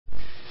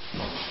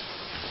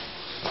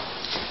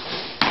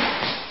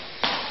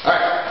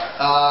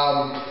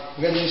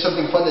we're going to do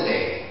something fun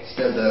today.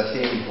 Instead of the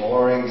same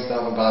boring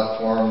stuff about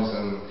forms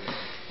and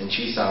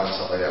chi sound and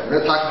stuff like that. We're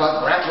going to talk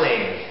about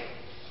grappling.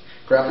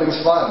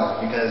 Grappling's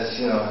fun because,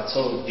 you know, it's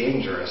so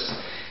dangerous.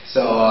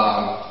 So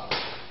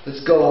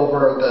let's go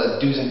over the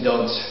do's and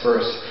don'ts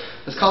first.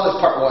 Let's call this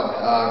part one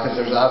because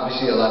there's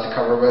obviously a lot to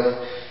cover with.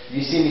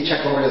 You see me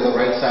check over to the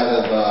right side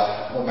of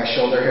my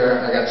shoulder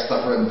here. I got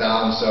stuff written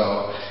down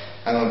so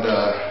I don't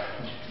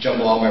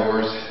jumble all my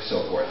words and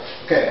so forth.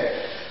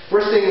 Okay,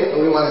 first thing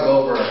we want to go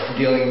over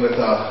dealing with,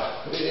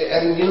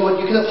 and you know what,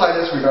 you can apply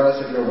this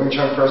regardless if you're a Wing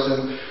Chun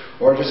person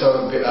or just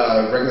a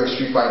regular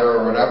street fighter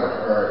or whatever,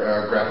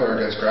 or grappler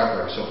against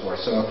grappler and so forth.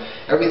 So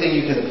everything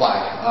you can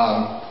apply.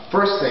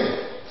 First thing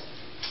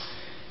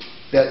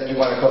that you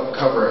want to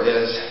cover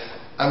is,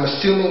 I'm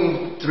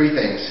assuming three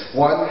things.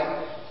 One,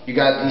 you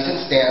got a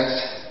decent stance.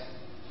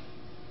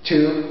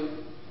 Two,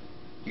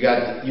 you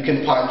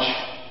can punch.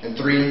 And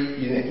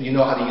three, you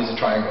know how to use a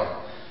triangle.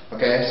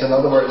 Okay? So in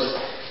other words,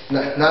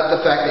 not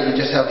the fact that you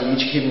just have the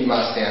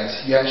Ichikimi-ma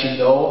stance. You actually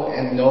know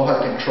how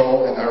to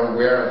control and are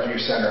aware of your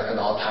center at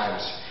all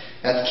times.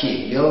 That's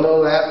key. You don't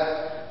know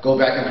that? Go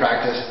back and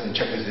practice and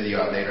check this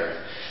video out later.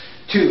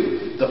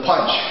 Two, the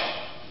punch.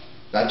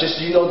 Not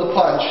just you know the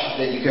punch,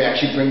 that you can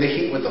actually bring the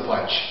heat with the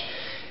punch.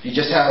 You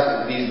just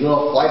have these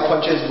little fly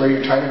punches where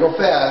you're trying to go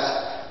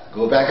fast.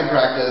 Go back and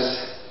practice.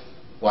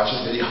 Watch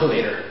this video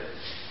later.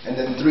 And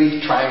then three,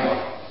 triangle.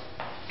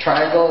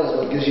 Triangle is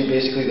what gives you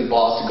basically the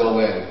balls to go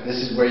in. This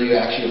is where you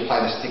actually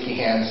apply the sticky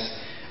hands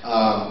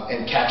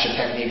and catch the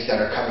techniques that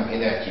are coming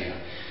in at you.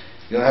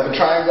 You don't have a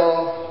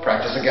triangle,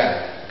 practice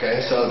again.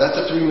 Okay, so that's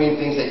the three main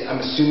things that I'm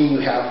assuming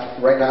you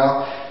have right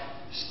now: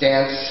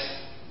 stance,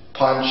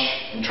 punch,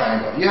 and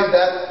triangle. If you have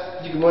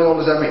that, you can win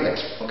almost everything.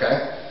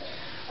 Okay.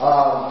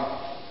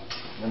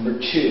 Number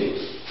two.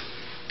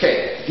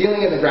 Okay,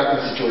 dealing in the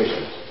grappling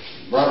situation.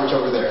 Robert's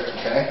over there.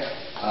 Okay.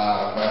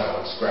 Well,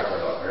 it's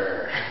grappling over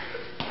here.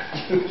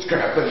 It's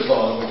grappling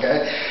balls,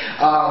 okay?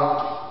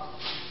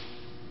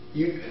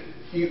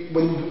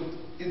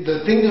 The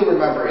thing to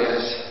remember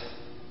is,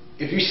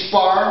 if you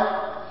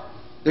spar,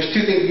 there's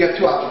two things. You have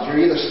two options.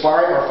 You're either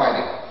sparring or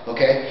fighting,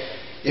 okay?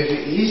 If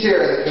he's here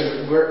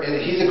and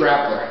he's a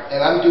grappler,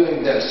 and I'm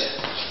doing this,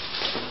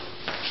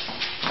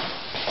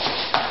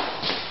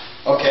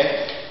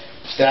 okay?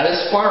 That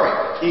is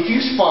sparring. If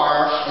you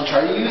spar and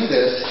try to use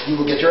this, you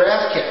will get your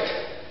ass kicked.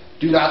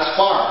 Do not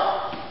spar.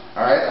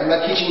 Alright? I'm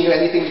not teaching you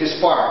anything to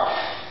spar.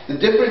 The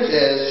difference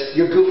is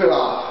you're goofing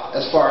off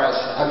as far as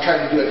I'm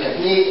trying to do a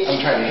technique, I'm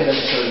trying to hit him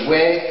a certain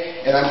way,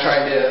 and I'm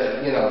trying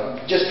to, you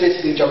know, just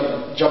basically jump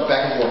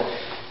back and forth.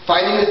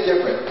 Fighting is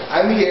different.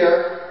 I'm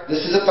here,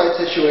 this is a fight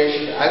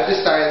situation, I've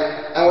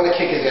decided I want to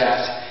kick his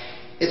ass.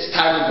 It's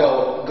time to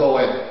go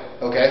in.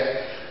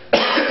 Okay?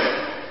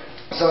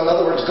 So in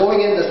other words,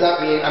 going in does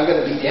not mean I'm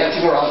going to be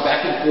dancing around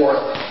back and forth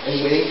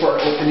and waiting for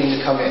an opening to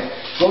come in.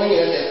 Going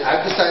in,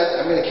 I've decided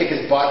I'm going to kick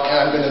his butt and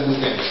I'm going to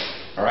move in.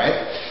 Alright?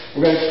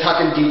 We're going to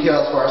talk in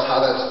detail as far as how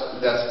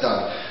that's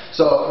done.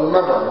 So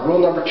remember, rule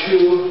number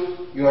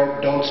two,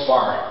 don't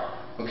spar.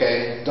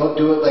 Okay? Don't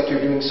do it like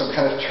you're doing some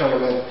kind of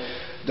tournament.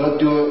 Don't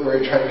do it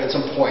where you're trying to get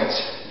some points.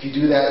 If you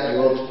do that,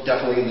 you will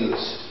definitely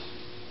lose.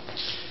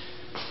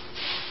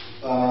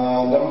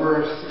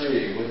 Number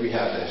three, what do we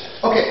have this?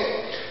 Okay.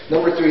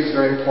 Number three is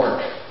very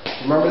important.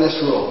 Remember this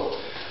rule.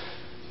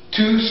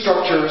 Two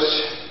structures,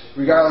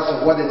 regardless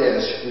of what it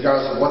is,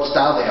 regardless of what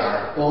style they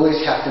are, always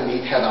have to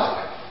meet head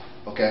on.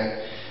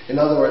 Okay? In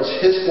other words,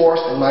 his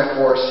force and my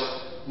force,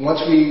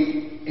 once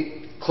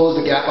we close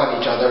the gap on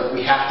each other,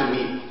 we have to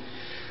meet.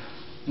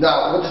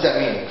 Now, what does that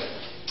mean?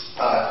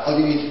 I'll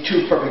give you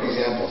two perfect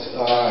examples.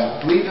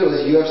 I believe it was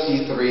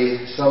UFC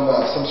 3,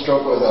 some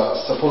stroke with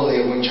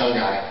supposedly a Wing Chun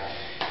guy.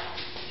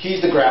 He's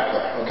the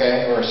grappler,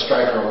 okay, or a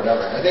striker or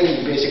whatever. I think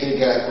he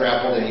basically got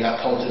grappled and he got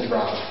pulled to the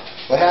ground.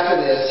 What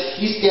happened is,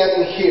 he's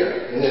standing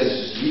here in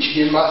his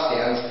Ichikimi-ma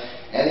stance,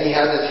 and he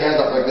has his hands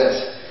up like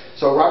this.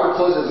 So Robert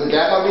closes the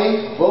gap on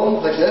me,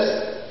 boom, like this,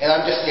 and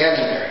I'm just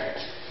standing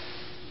there.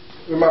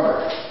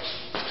 Remember,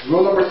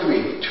 rule number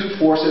three, two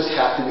forces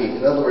have to meet.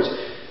 In other words,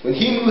 when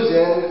he moves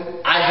in,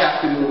 I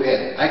have to move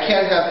in. I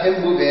can't have him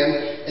move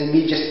in and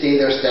me just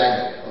stay there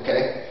stagnant,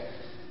 okay?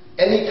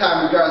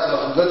 Anytime, regardless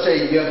of, let's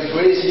say you have the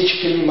greatest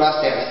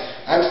Ichikimi-ma stance,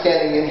 I'm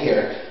standing in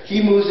here.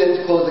 He moves in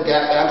to close the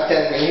gap, and I'm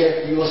standing in here,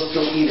 you will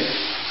still eat it.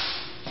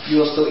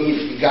 You will still eat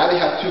it. You got to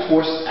have two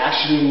forces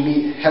actually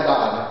meet head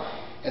on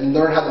and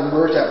learn how to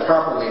merge that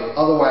properly.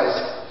 Otherwise,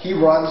 he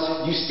runs,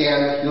 you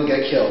stand, you'll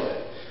get killed.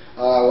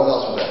 What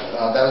else was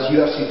that? That was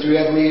UFC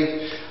 3, I believe.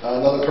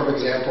 Another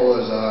perfect example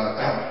is,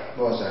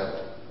 what was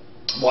that?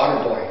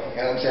 Waterboy,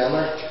 Adam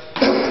Sandler.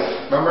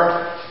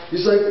 Remember?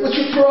 He's like, what's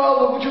your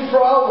problem? What's your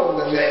problem?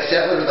 And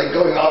Sandler was like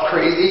going all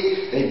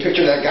crazy, and he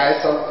pictured that guy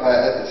as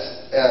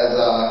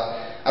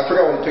I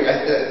forgot what he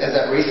pictured, as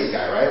that racist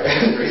guy, right?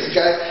 The racist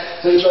guy.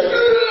 So he's like,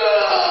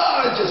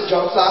 just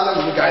jumps on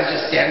him, and the guy's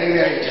just standing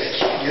there, and he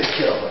just gets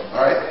killed.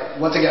 All right?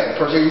 Once again,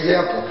 perfect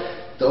example.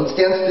 Don't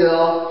stand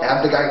still.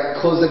 Have the guy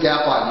close the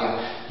gap on you.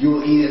 You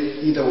will eat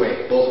it either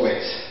way, both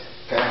ways.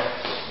 Okay?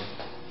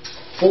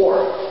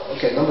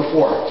 Okay, number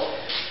 4.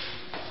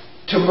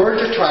 To merge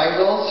the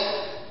triangles,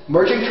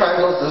 merging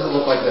triangles doesn't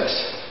look like this.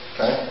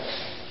 Okay?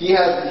 He's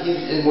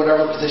in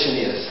whatever position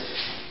he is.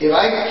 If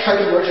I try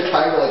to merge a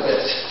triangle like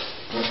this,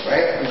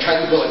 right? I'm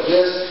trying to go like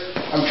this.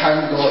 I'm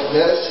trying to go like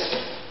this.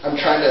 I'm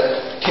trying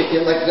to kick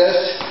in like this.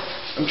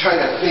 I'm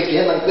trying to fake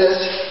in like this.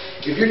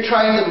 If you're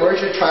trying to merge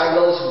your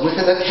triangles with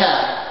an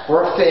attack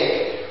or a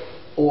fake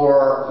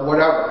or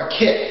whatever, a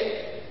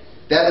kick,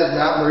 that is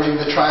not merging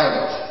the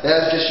triangles.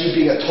 That is just you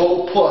being a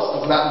total puss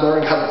of not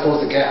learning how to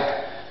close the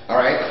gap.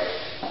 Alright?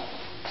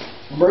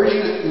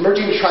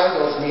 Merging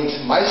triangles means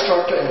my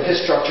structure and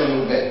his structure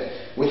move in.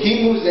 When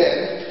he moves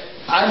in,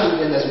 I move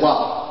in as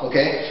well.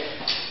 Okay?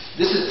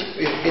 This is,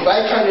 if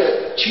I try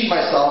to cheat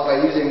myself by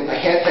using a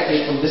hand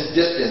technique from this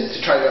distance to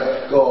try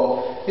to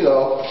go, you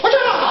know,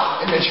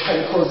 and then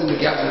try to close in the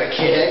gap with a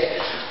kick,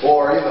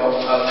 or, you know,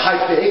 a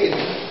high fake and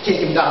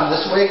take him down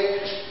this way,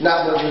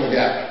 not merging the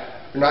gap.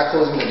 You're not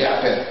closing the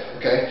gap in.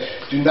 Okay?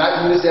 Do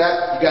not use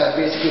that. You got to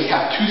basically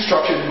have two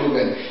structures to move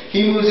in.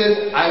 He moves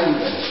in, I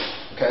move in.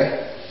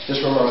 Okay? Just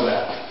remember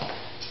that.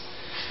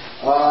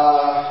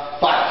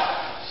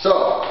 5.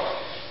 So,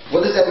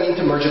 what does that mean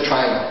to merge a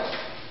triangle?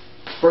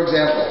 For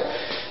example,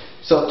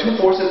 so two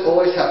forces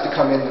always have to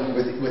come in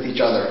with each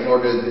other in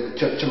order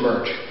to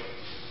merge.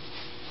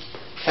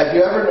 Have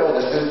you ever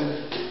noticed, and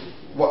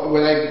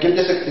when I give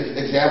this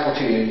example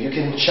to you, you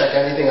can check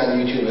anything on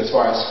YouTube as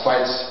far as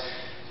fights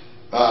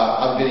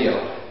on video.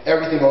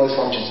 Everything always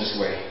functions this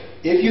way.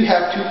 If you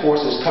have two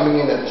forces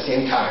coming in at the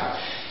same time,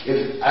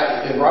 if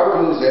Robert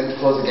moves in to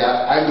close the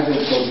gap, I move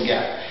in to close the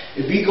gap.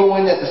 If we go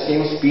in at the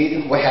same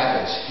speed, what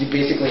happens? You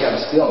basically have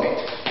a stalemate.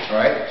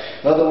 Alright?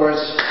 In other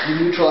words,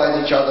 you neutralize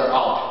each other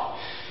out.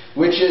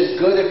 Which is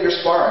good if you're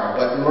sparring,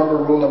 but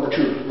remember rule number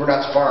 2, we're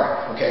not sparring,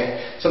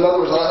 okay? So in other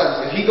words, a lot of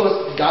times, if he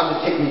goes down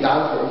to take me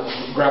down, or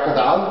grapple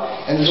down,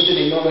 and what do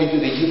they normally do?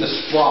 They do the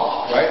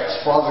sprawl, right?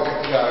 Sprawl is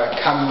a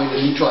common way to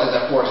neutralize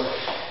that force.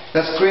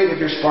 That's great if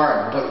you're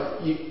sparring,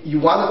 but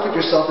you want to put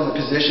yourself in a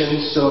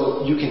position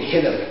so you can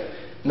hit him.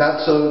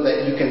 Not so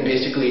that you can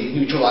basically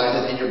neutralize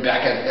it and you're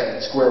back at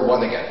square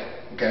one again.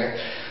 Okay?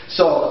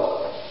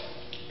 So,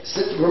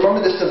 remember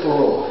this simple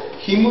rule.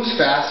 He moves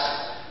fast,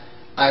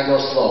 I go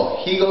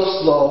slow. He goes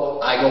slow,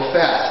 I go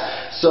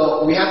fast.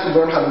 So, we have to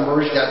learn how to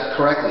merge that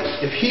correctly.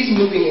 If he's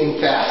moving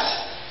in fast,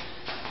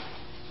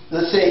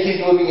 let's say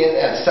he's moving in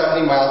at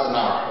 70 miles an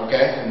hour,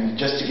 okay? And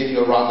just to give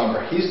you a round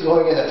number. He's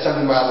going in at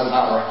 70 miles an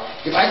hour.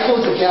 If I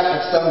close the gap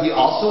at 70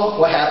 also,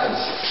 what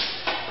happens?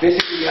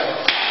 Basically,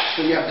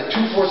 so you have the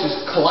two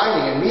forces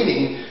colliding and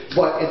meeting,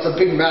 but it's a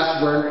big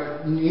mess where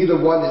neither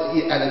one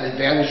is at an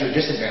advantage or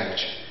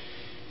disadvantage.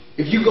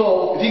 If he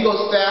goes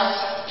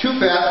fast, too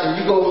fast, and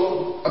you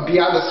go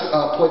beyond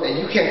a point that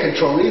you can't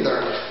control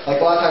either,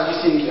 like a lot of times you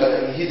see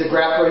he's a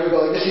grappler, you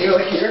go like this, and you're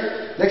like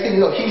here. Next thing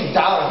you know, he's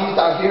down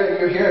here, and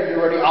you're here, and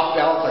you're already off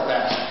balance like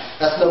that.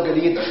 That's no good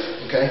either.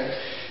 Okay.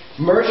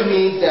 Merge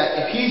means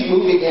that if he's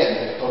moving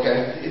in,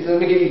 okay,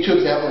 let me give you 2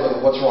 examples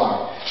of what's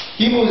wrong.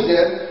 He moves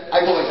in,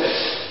 I go like this.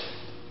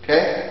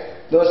 Okay?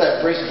 Notice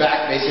I brace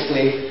back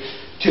basically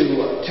to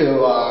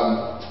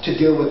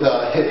deal with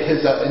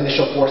his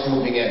initial force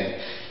moving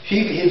in.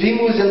 If he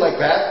moves in like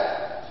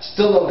that,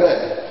 still no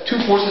good. Two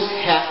forces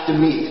have to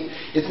meet.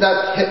 It's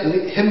not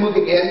him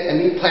moving in and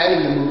me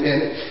planning to move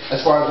in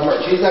as far as the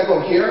merge. He's not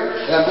going here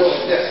and I'm going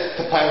like this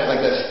to plan it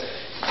like this.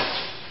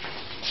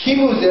 He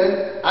moves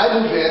in, I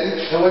move in,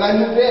 and when I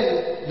move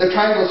in, the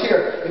triangle's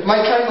here. If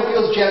my triangle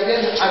feels jammed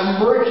in, I'm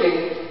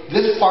merging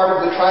this part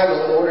of the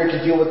triangle in order to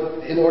deal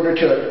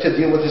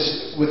with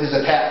his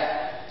attack.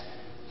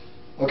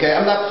 Okay,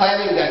 I'm not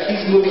planning that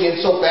he's moving in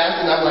so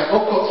fast and I'm like,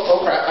 oh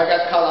crap, I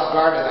got caught off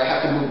guard and I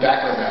have to move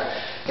back like that.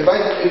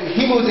 If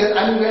he moves in,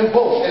 I move in,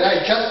 boom, and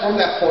I adjust from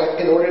that point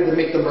in order to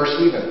make the merge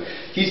even.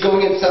 He's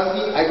going in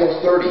 70, I go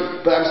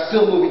 30, but I'm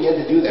still moving in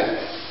to do that.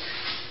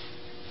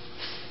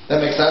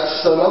 That makes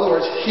sense? So in other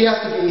words, he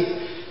has to be,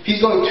 if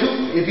he's going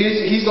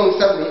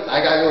 70,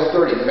 I gotta go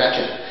 30 to match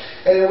it.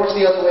 And it works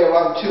the other way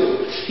around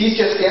too. He's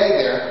just standing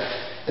there,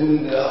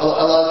 and a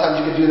lot of times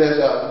you can do this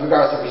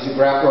regardless if he's a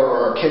grappler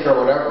or a kicker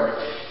or whatever.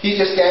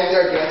 He's just standing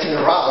there dancing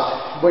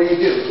around. What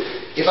do?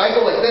 If I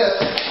go like this,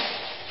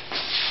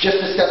 just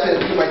to step in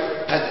and do my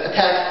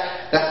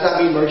attack, that's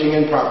not me merging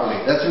in properly.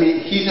 That's me,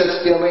 he's at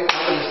a stalemate,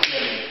 I'm at a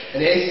stalemate.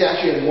 And he's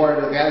actually at more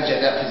of an advantage at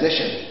that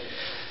position.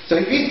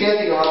 So if he's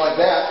dancing around like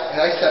that,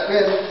 and I step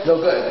in, no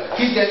good.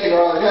 He's dancing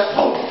around like that,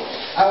 boom!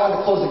 I want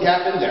to close the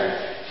gap in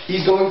there.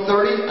 He's going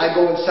 30, I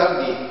go in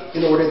 70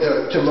 in order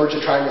to merge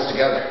the triangles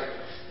together.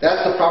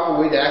 That's the proper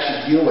way to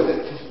actually deal with it.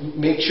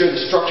 Make sure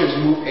the structures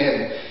move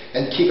in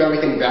and keep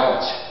everything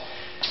balanced.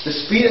 The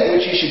speed at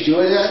which you should do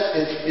it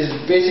is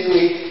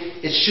basically,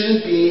 it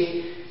shouldn't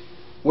be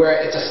where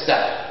it's a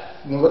step.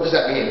 I mean, what does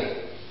that mean?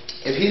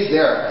 If he's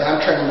there and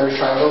I'm trying to merge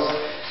triangles,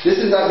 this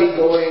is not me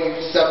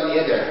going 70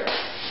 in there.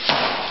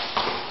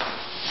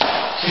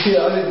 You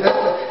know,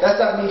 that's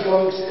not me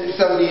going 70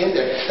 in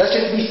there. That's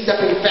just me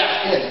stepping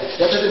fast in.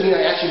 That doesn't mean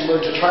I actually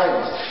merge the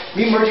triangles.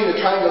 Me merging the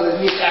triangles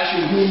means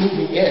actually me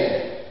moving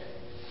in.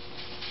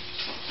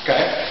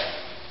 Okay?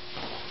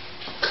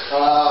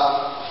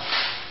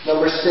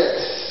 Number 6.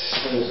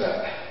 What is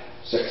that?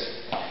 6.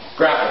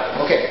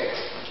 Grappling. Okay.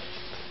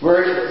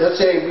 Let's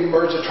say we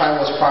merge the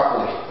triangles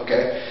properly.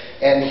 Okay.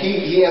 And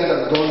he ends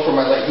up going for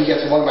my leg. He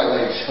gets one of my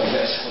legs like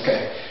this.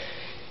 Okay.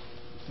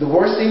 The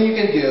worst thing you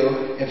can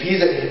do if he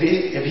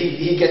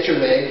gets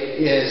your leg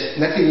is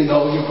next thing you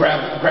know you're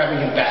grabbing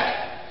him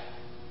back.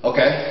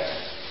 Okay.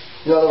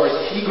 In other words,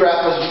 he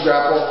grapples, you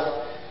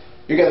grapple.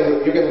 You're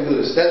gonna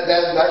lose.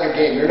 That's not your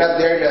game. You're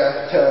not there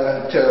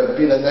to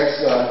be the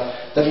next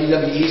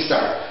WWE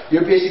star.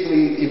 You're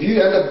basically, if you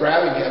end up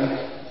grabbing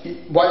him,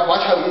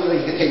 watch how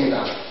easily you can take him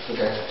down.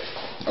 Okay.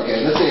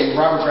 Okay. Let's say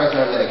Robert grabs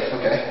my leg.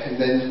 Okay. And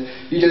then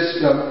you just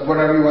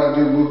whatever you want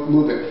to do,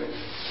 move it.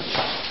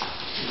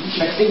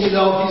 Next thing you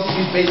know,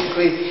 he's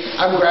basically,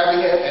 I'm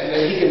grabbing him, and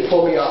then he can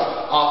pull me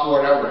off or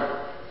whatever.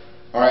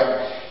 All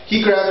right.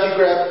 He grabs, you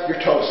grab, you're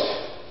toast.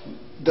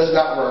 Does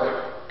not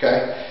work.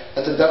 Okay.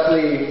 That's a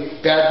definitely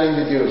bad thing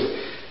to do.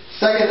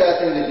 Second bad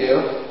thing to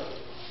do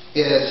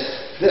is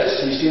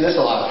this. You see this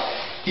a lot.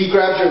 He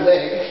grabs your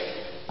leg.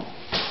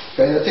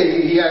 Okay, let's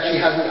say he actually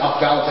has me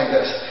off balance like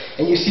this.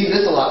 And you see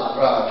this a lot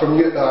from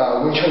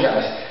Wing Chun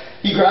guys.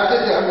 He grabs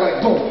it and I'm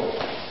like, boom.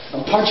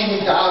 I'm punching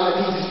him down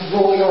and he's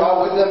rolling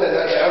around with them and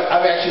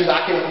I'm actually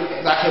knocking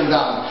him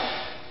down.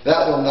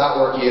 That will not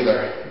work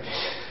either.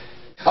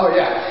 Oh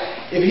yeah.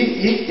 If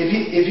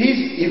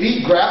he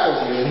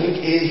grapples you and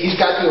he's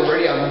got you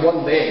already on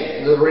one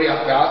leg and already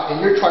off balance,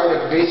 and you're trying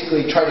to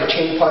basically try to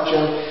chain punch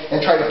him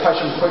and try to punch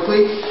him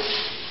quickly,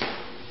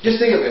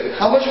 just think of it.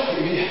 How much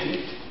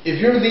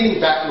if you're leaning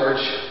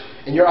backwards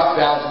and you're off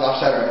balance and off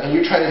center and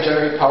you're trying to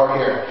generate power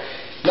here,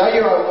 now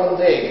you're on one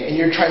leg and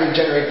you're trying to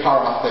generate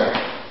power off there.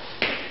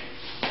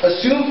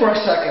 Assume for a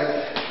second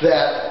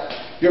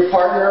that your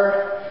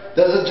partner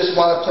doesn't just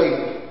want to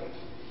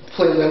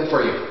play limb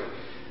for you.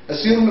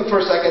 Assume for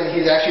a second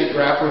he's actually a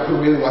grappler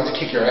who really wants to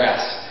kick your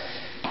ass.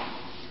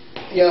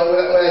 You know,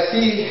 when I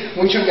see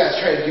Wing Chun guys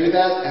try to do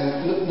that,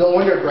 and no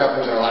wonder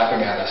grapplers are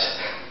laughing at us.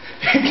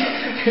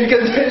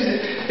 Because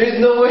there's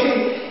no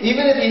way,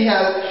 even if he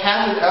has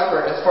half his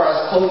effort as far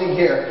as closing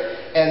here,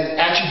 and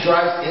actually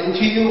drives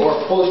into you or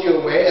pulls you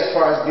away as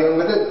far as dealing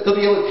with it, he'll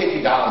be able to take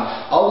you down.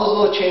 All those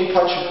little chain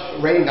punch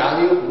raining down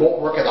you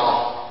won't work at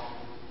all.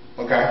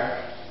 Okay?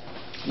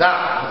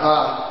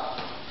 Now,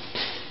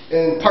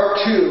 in part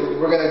 2,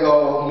 we're going to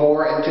go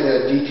more into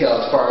the detail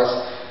as far as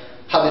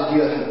how to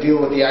deal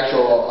with the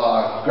actual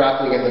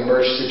grappling and the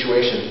merge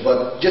situation.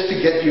 But just to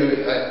give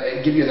you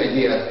an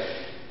idea,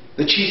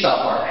 the chi-sao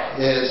part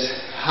is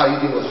how you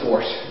deal with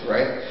force,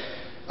 right?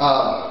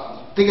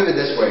 Think of it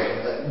this way.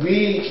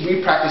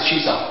 We practice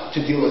chi-sao to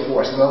deal with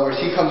force. In other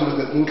words, he comes with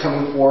an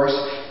incoming force,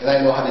 and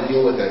I know how to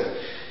deal with it.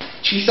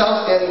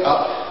 Chi-sao standing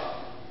up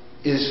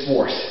is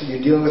force. You're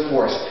dealing with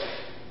force.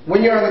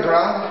 When you're on the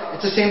ground,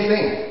 it's the same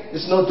thing.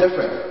 It's no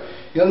different.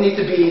 You don't need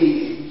to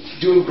be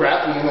doing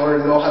grappling in order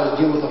to know how to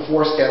deal with a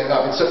force standing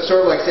up. It's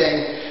sort of like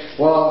saying,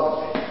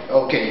 well,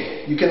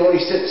 okay, you can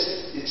only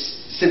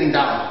sitting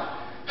down.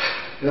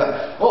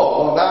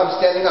 Oh, well, now I'm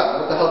standing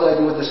up. What the hell do I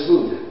do with this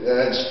food?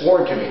 It's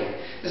foreign to me.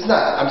 It's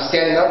not. I'm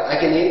standing up. I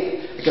can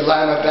eat. I can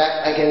lie on my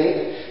back. I can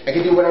eat. I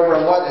can do whatever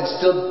I want and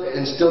still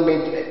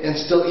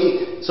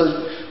eat. So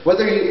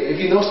if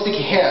you know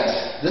sticky hands,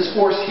 this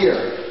force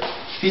here,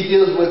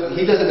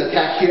 he doesn't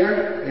attack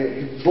here.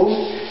 Boom.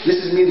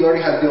 This is me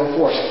learning how to deal with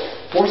force.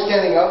 Force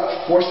standing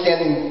up, force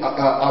standing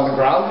on the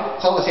ground.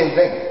 It's all the same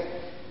thing.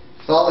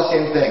 It's all the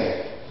same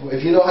thing.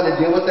 If you know how to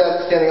deal with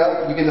that standing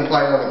up, you can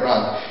apply it on the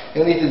ground.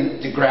 You don't need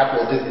to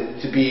grapple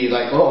to be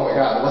like, oh my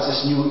God, what's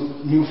this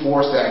new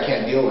force that I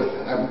can't deal with?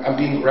 I'm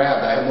being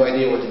grabbed. I have no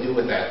idea what to do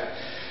with that.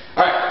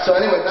 All right. So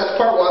anyway, that's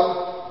part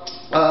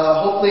 1.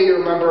 Hopefully you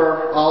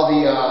remember all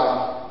the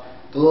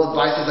little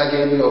advices I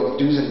gave you of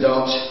do's and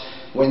don'ts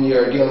when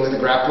you're dealing with a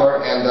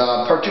grappler. And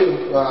part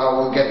 2,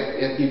 we'll get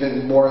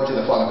even more into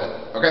the fun of it.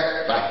 Okay?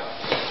 Bye.